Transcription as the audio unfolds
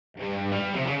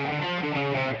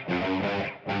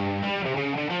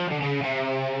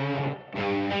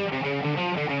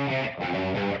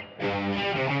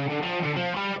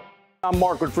I'm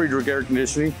Marc with Friedrich Air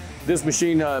Conditioning. This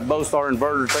machine boasts our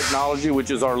inverter technology, which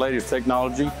is our latest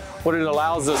technology. What it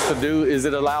allows us to do is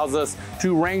it allows us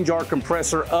to range our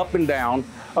compressor up and down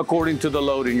according to the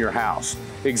load in your house.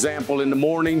 Example, in the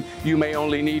morning, you may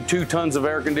only need 2 tons of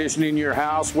air conditioning in your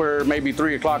house, where maybe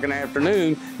 3 o'clock in the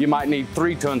afternoon, you might need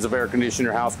 3 tons of air conditioning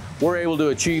in your house. We're able to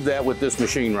achieve that with this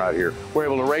machine right here. We're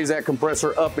able to raise that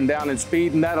compressor up and down in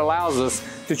speed, and that allows us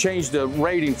to change the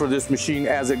rating for this machine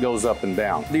as it goes up and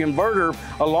down. The inverter,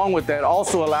 along with that,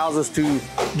 also allows us to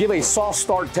give a soft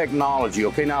start technology.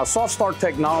 Okay, now a soft start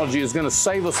technology is going to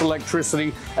save us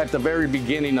electricity at the very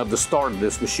beginning of the start of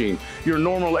this machine. Your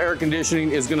normal air conditioning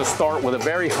is going to start with a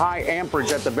very high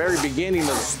amperage at the very beginning of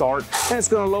the start, and it's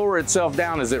going to lower itself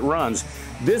down as it runs.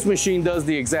 This machine does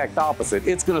the exact opposite.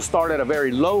 It's going to start at a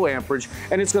very low amperage,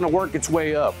 and it's going to work its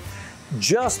way up.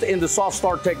 Just in the soft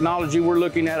start technology, we're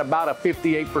looking at about a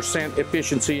 58%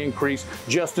 efficiency increase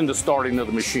just in the starting of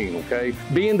the machine, okay?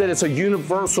 Being that it's a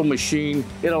universal machine,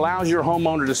 it allows your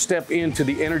homeowner to step into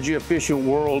the energy efficient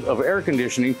world of air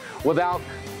conditioning without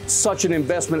such an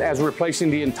investment as replacing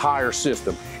the entire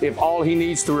system. If all he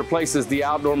needs to replace is the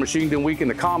outdoor machine, then we can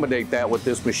accommodate that with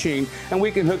this machine, and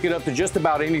we can hook it up to just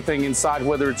about anything inside,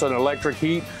 whether it's an electric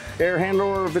heat air handler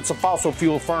or if it's a fossil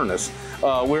fuel furnace.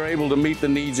 We're able to meet the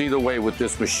needs either way with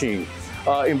this machine.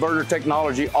 Inverter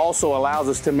technology also allows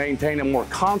us to maintain a more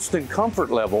constant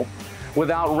comfort level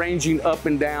without ranging up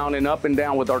and down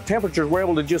with our temperatures. We're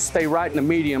able to just stay right in the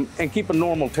medium and keep a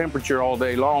normal temperature all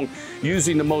day long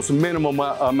using the most minimum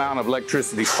amount of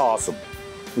electricity possible.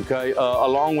 Okay,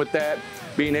 along with that,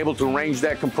 being able to range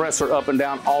that compressor up and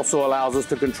down also allows us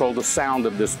to control the sound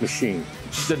of this machine.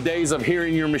 The days of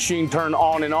hearing your machine turn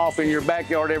on and off in your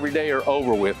backyard every day are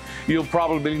over with. You'll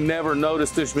probably never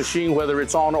notice this machine, whether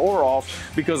it's on or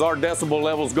off, because our decibel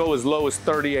levels go as low as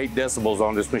 38 decibels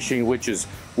on this machine, which is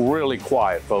really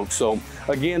quiet, folks. So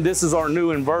again, this is our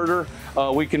new inverter.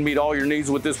 We can meet all your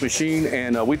needs with this machine,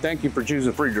 and we thank you for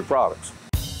choosing Friedrich products.